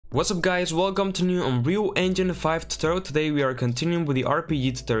What's up guys, welcome to new Unreal Engine 5 tutorial. Today we are continuing with the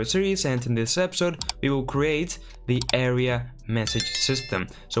RPG Tutorial Series, and in this episode we will create the area message system.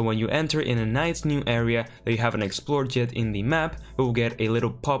 So when you enter in a nice new area that you haven't explored yet in the map, we will get a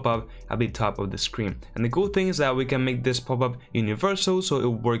little pop-up at the top of the screen. And the cool thing is that we can make this pop-up universal, so it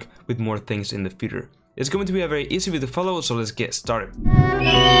will work with more things in the future. It's going to be a very easy video to follow, so let's get started.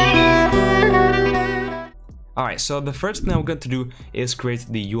 Alright, so the first thing I'm going to do is create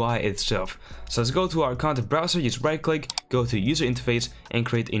the UI itself. So let's go to our content browser, just right click, go to user interface and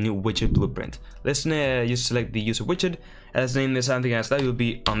create a new widget blueprint. Let's just select the user widget, and let's name this something as that will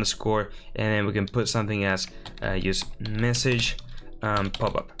be underscore, and then we can put something as use message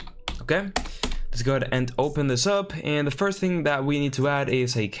pop-up. Okay, let's go ahead and open this up, and the first thing that we need to add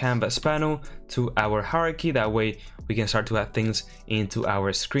is a canvas panel to our hierarchy. That way we can start to add things into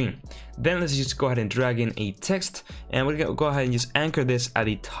our screen. Then let's just go ahead and drag in a text, and we're gonna go ahead and just anchor this at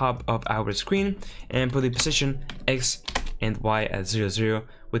the top of our screen and put the position X and Y at 0, 0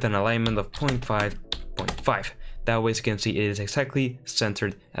 with an alignment of 0.5, 0.5. That way, as you can see, it is exactly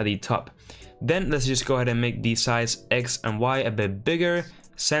centered at the top. Then let's just go ahead and make the size X and Y a bit bigger,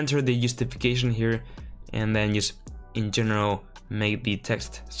 center the justification here, and then just in general make the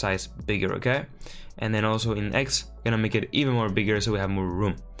text size bigger, okay? And then also in X, gonna make it even more bigger so we have more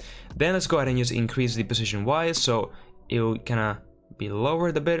room. Then let's go ahead and just increase the position Y so it will kinda be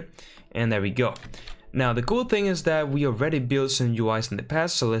lowered a bit, and there we go. Now the cool thing is that we already built some UIs in the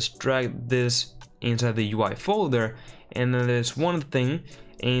past, so let's drag this inside the UI folder, and then there's one thing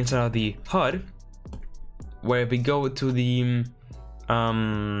inside of the HUD where if we go to the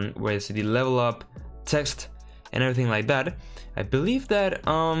where is it, the level up text and everything like that, I believe that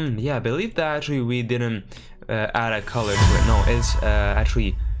actually we didn't add a color to it. No, it's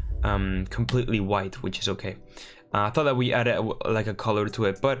actually completely white, which is okay. I thought that we added like a color to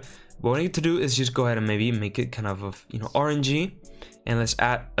it, but what we need to do is just go ahead and maybe make it kind of orangey, and let's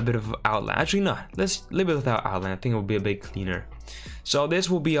add a bit of outline. Actually no, let's leave it without outline. I think it will be a bit cleaner. So this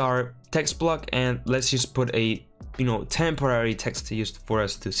will be our text block, and let's just put a temporary text used for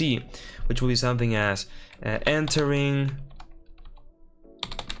us to see, which will be something as entering,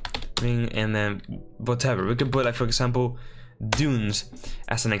 and then whatever. We can put, like, for example, dunes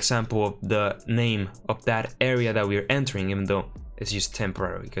as an example of the name of that area that we're entering, even though it's just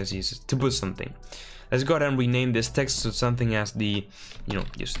temporary because it's to put something. Let's go ahead and rename this text to something as the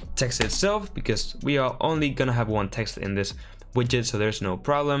just text itself, because we are only gonna have one text in this widget, so there's no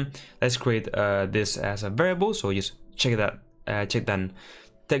problem. Let's create this as a variable, so just check that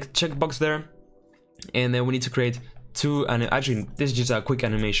text checkbox there, and then we need to create two, and actually this is just a quick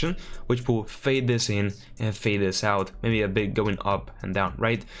animation which will fade this in and fade this out, maybe a bit going up and down,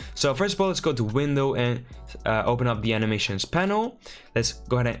 right? So first of all, let's go to window and open up the animations panel. Let's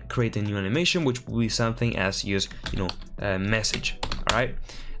go ahead and create a new animation, which will be something as use message. All right,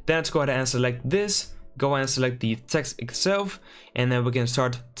 then let's go ahead and select this, go and select the text itself, and then we can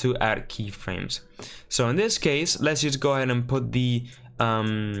start to add keyframes. So in this case, let's just go ahead and put the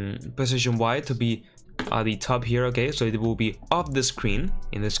position Y to be at the top here, okay? So it will be off the screen.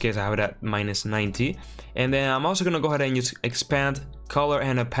 In this case, I have it at -90, and then I'm also gonna go ahead and just expand color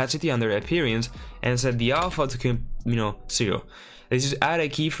and opacity under appearance and set the alpha to 0. Let's just add a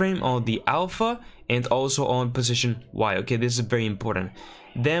keyframe on the alpha and also on position Y, okay? This is very important.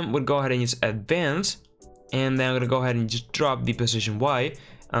 Then we'll go ahead and just advance, and then I'm gonna go ahead and just drop the position Y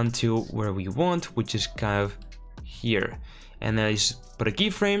until where we want, which is kind of here. And then I just put a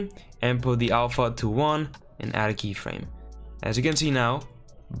keyframe and put the alpha to 1 and add a keyframe. As you can see now,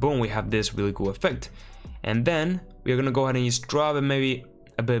 boom, we have this really cool effect. And then we're gonna go ahead and just drop it maybe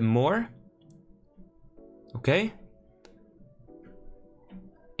a bit more, okay?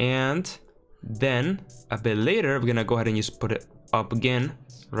 And then a bit later, we're gonna go ahead and just put it up again,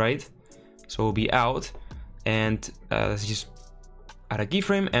 right? So it'll be out, and let's just add a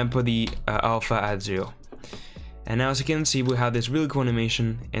keyframe and put the alpha at 0. And now, as you can see, we have this really cool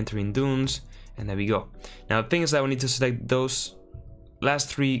animation entering dunes, and there we go. Now the thing is that we need to select those last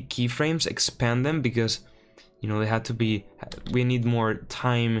 3 keyframes, expand them, because they have to be, we need more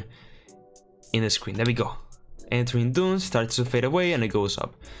time in the screen. There we go. Entering dunes starts to fade away and it goes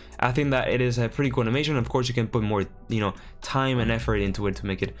up. I think that it is a pretty cool animation. Of course, you can put more time and effort into it to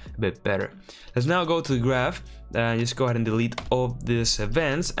make it a bit better. Let's now go to the graph and just go ahead and delete all of these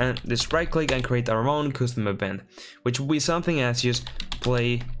events, and just right click and create our own custom event, which will be something as just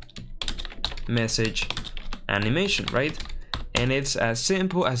play message animation, right? And it's as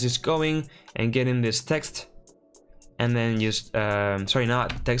simple as just going and getting this text, and then just sorry,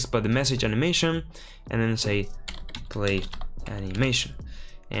 not text but the message animation, and then say play animation.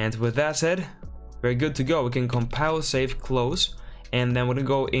 And with that said, we're good to go. We can compile, save, close, and then we're gonna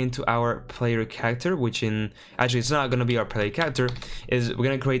go into our player character, which actually it's not gonna be our player character, we're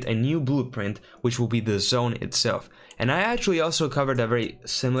gonna create a new blueprint, which will be the zone itself. And I actually also covered a very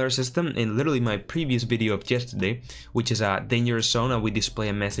similar system in literally my previous video of yesterday, which is a dangerous zone, and we display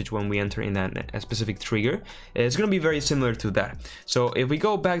a message when we enter in a specific trigger. It's gonna be very similar to that. So if we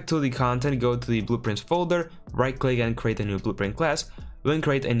go back to the content, go to the blueprints folder, right click and create a new blueprint class, we're gonna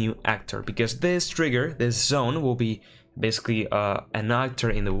create a new actor, because this trigger, this zone, will be basically an actor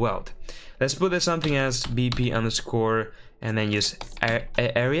in the world. Let's put this something as BP underscore and then just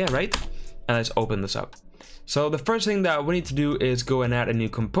area, right? And let's open this up. So the first thing that we need to do is go and add a new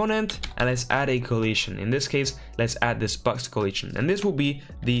component, and let's add a collision. In this case, let's add this box collision, and this will be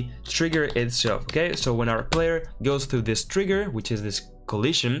the trigger itself. Okay, so when our player goes through this trigger, which is this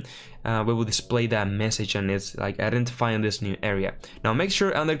collision, we will display that message, and it's like identifying this new area. Now make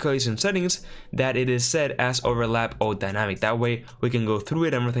sure under collision settings that it is set as overlap or dynamic. That way we can go through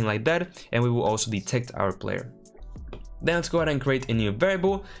it and everything like that, and we will also detect our player. Then let's go ahead and create a new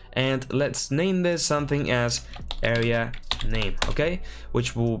variable, and let's name this something as area name, okay?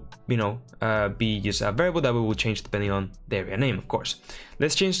 Which will, be just a variable that we will change depending on the area name, of course.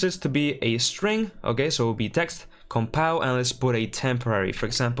 Let's change this to be a string, okay? So it will be text, compile, and let's put a temporary. For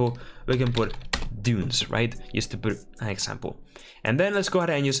example, we can put dunes, right? Just to put an example. And then let's go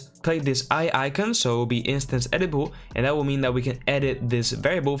ahead and just click this eye icon, so it will be instance editable, and that will mean that we can edit this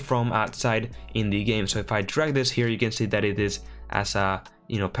variable from outside in the game. So if I drag this here, you can see that it is as a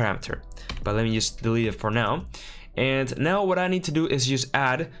parameter. But let me just delete it for now. And now what I need to do is just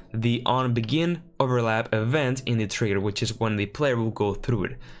add the onBegin overlap event in the trigger, which is when the player will go through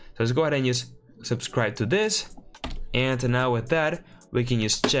it. So let's go ahead and just subscribe to this, and now with that we can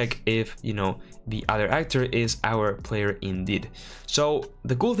just check if the other actor is our player indeed. So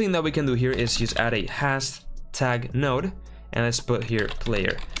the cool thing that we can do here is just add a hashtag node, and let's put here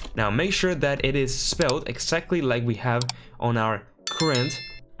player. Now make sure that it is spelled exactly like we have on our current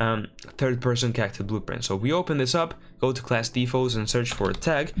third-person character blueprint. So we open this up, go to class defaults and search for a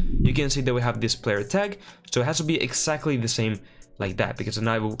tag. You can see that we have this player tag, so it has to be exactly the same like that, because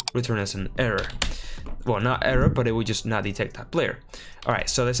now it will return as an error. Well, not error, but it will just not detect that player. Alright,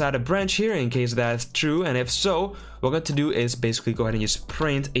 so let's add a branch here in case that's true, and if so, what we're going to do is basically go ahead and just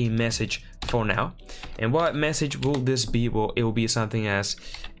print a message for now. And what message will this be? Well, it will be something as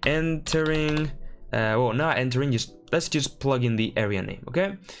entering, well, not entering, let's just plug in the area name,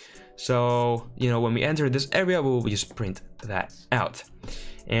 okay? So, when we enter this area, we'll just print that out.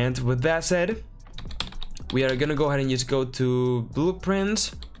 And with that said, we are gonna go ahead and just go to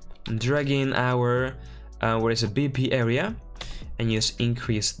blueprints, drag in our where is a BP area, and just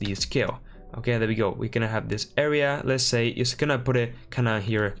increase the scale. Okay, there we go. We're gonna have this area. Let's say it's gonna put it kind of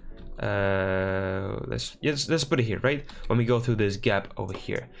here. Let's put it here, right? When we go through this gap over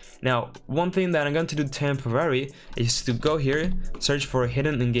here. Now, one thing that I'm going to do temporary is to go here, search for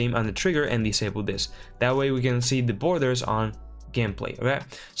hidden in game on the trigger, and disable this. That way we can see the borders on gameplay. Okay,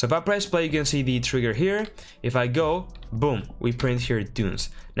 so if I press play, you can see the trigger here. If I go, boom, we print here dunes.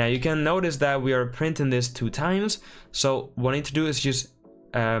 Now you can notice that we are printing this 2 times, so what I need to do is just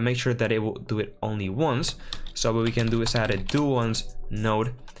make sure that it will do it only once. So what we can do is add a do once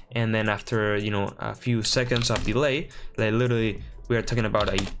node, and then after a few seconds of delay, like literally we are talking about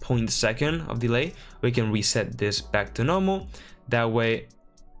a 0.1 second of delay, we can reset this back to normal. That way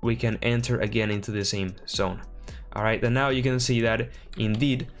we can enter again into the same zone. Alright, and now you can see that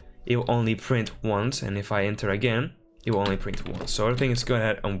indeed it will only print once, and if I enter again, it will only print once. So everything is going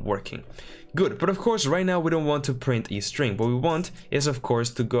ahead and working. Good, but of course right now we don't want to print a string. What we want is of course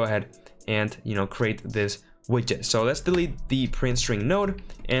to go ahead and create this widget. So let's delete the print string node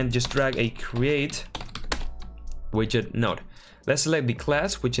and just drag a create widget node. Let's select the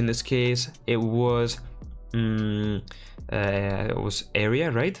class, which in this case it was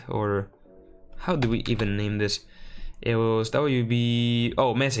area, right? Or how do we even name this? It was WB,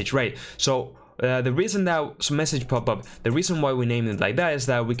 oh, message, right? So the reason that message pop up, the reason why we named it like that is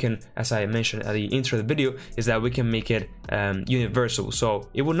that we can, as I mentioned at the intro of the video, is that we can make it universal. So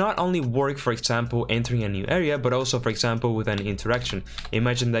it will not only work, for example, entering a new area, but also, for example, with an interaction.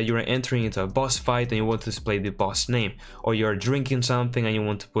 Imagine that you're entering into a boss fight and you want to display the boss name, or you're drinking something and you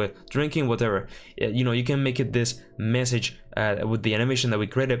want to put drinking, whatever. You can make it this message with the animation that we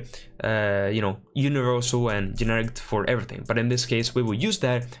created, universal and generic for everything. But in this case, we will use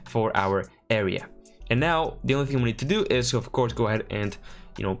that for our area. And now the only thing we need to do is, of course, go ahead and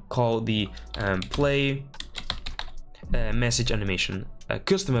call the play message animation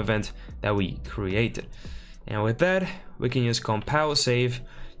custom event that we created. And with that, we can just compile, save,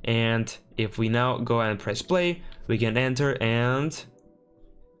 And if we now go ahead and press play, we can enter and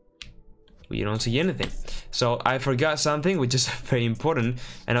we don't see anything. So I forgot something which is very important,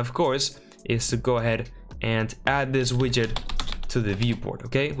 and of course is to go ahead and add this widget to the viewport,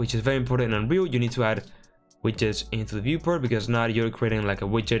 okay, which is very important in Unreal. You need to add widgets into the viewport, because now you're creating like a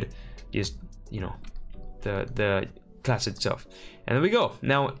widget, just, you know, the class itself. And there we go.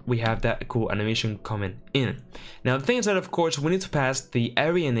 Now we have that cool animation coming in. Now the thing is that of course we need to pass the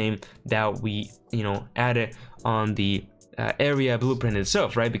area name that we, you know, added on the area blueprint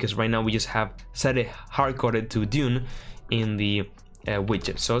itself, right? Because right now we just have set it hard-coded to Dune in the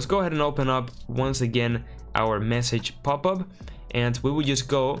widget. So let's go ahead and open up once again our message pop-up, and we will just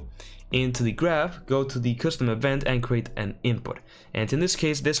go into the graph, go to the custom event and create an input. And in this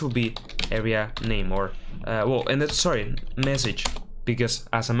case, this will be area name, or message, because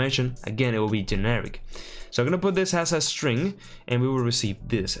as I mentioned, again, it will be generic. So I'm gonna put this as a string, and we will receive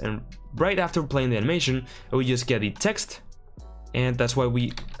this. And right after playing the animation, we just get the text, and that's why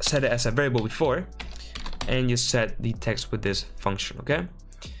we set it as a variable before, and just set the text with this function, okay?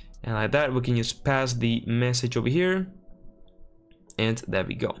 And like that, we can just pass the message over here, and there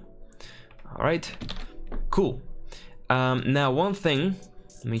we go. All right, cool. Now one thing,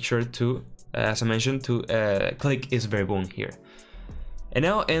 make sure to, as I mentioned, to click this variable in here. And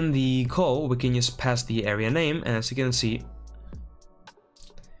now in the call, we can just pass the area name, and as you can see,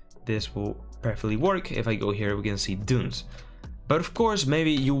 this will perfectly work. If I go here, we can see dunes. But of course,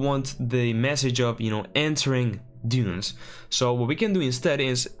 maybe you want the message of, you know, entering dunes. So what we can do instead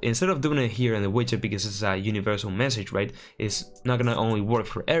is, instead of doing it here in the widget, because it's a universal message, right, it's not gonna only work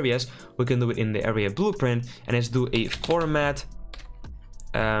for areas, we can do it in the area blueprint, and let's do a format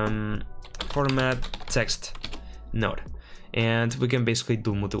text node, and we can basically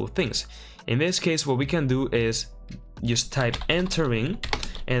do multiple things. In this case, what we can do is just type entering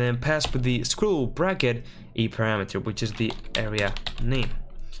and then pass with the scroll bracket a parameter, which is the area name,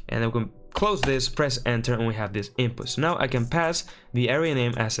 and then we can close this, press enter, and we have this input. So now I can pass the area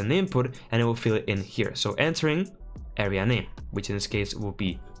name as an input, and it will fill it in here. So entering area name, which in this case will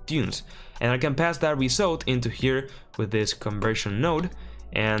be dunes, and I can pass that result into here with this conversion node,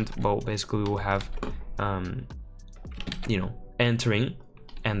 and well, basically we'll have you know, entering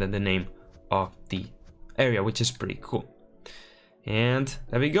and then the name of the area, which is pretty cool. And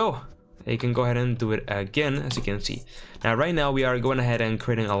there we go. You can go ahead and do it again, as you can see. Now right now we are going ahead and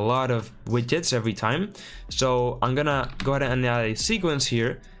creating a lot of widgets every time, so I'm gonna go ahead and add a sequence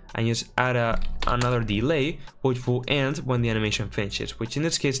here and just add another delay, which will end when the animation finishes, which in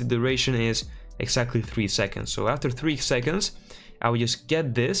this case the duration is exactly 3 seconds. So after 3 seconds I will just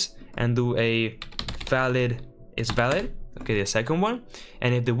get this and do a valid is valid, okay, the second one,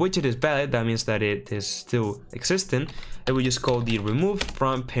 and if the widget is valid, that means that it is still existing. It will just call the remove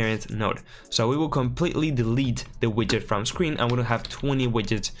from parent node. So we will completely delete the widget from screen, and we don't have 20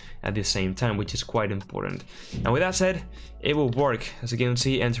 widgets at the same time, which is quite important. And with that said, it will work. As you can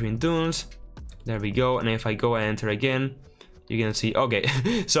see, entering dunes, there we go. And if I go and enter again, you can see, okay.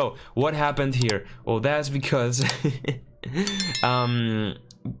 So what happened here? Well, that's because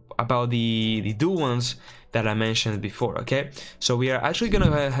about the do ones that I mentioned before, okay? So we are actually gonna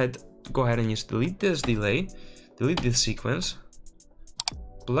go ahead and just delete this delay, delete this sequence,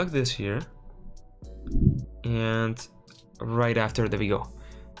 plug this here, and right after, there we go.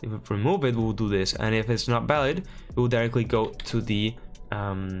 If we remove it, we'll do this, and if it's not valid, we'll directly go to the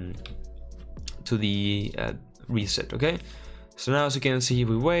reset, okay? So now, as you can see, if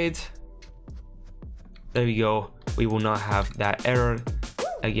we wait, there we go, we will not have that error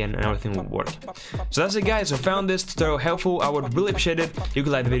again, and everything will work. So that's it, guys. I found this tutorial helpful. I would really appreciate it if you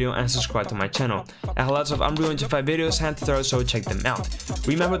could like the video and subscribe to my channel. I have lots of Unreal Engine 5 videos and tutorials, so check them out.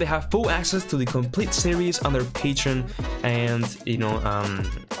 Remember, they have full access to the complete series on their Patreon and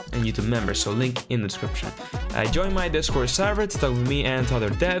and YouTube members, so link in the description. Join my Discord server to talk with me and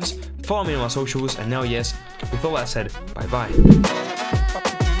other devs. Follow me on my socials, and now, yes, with all that said, bye bye.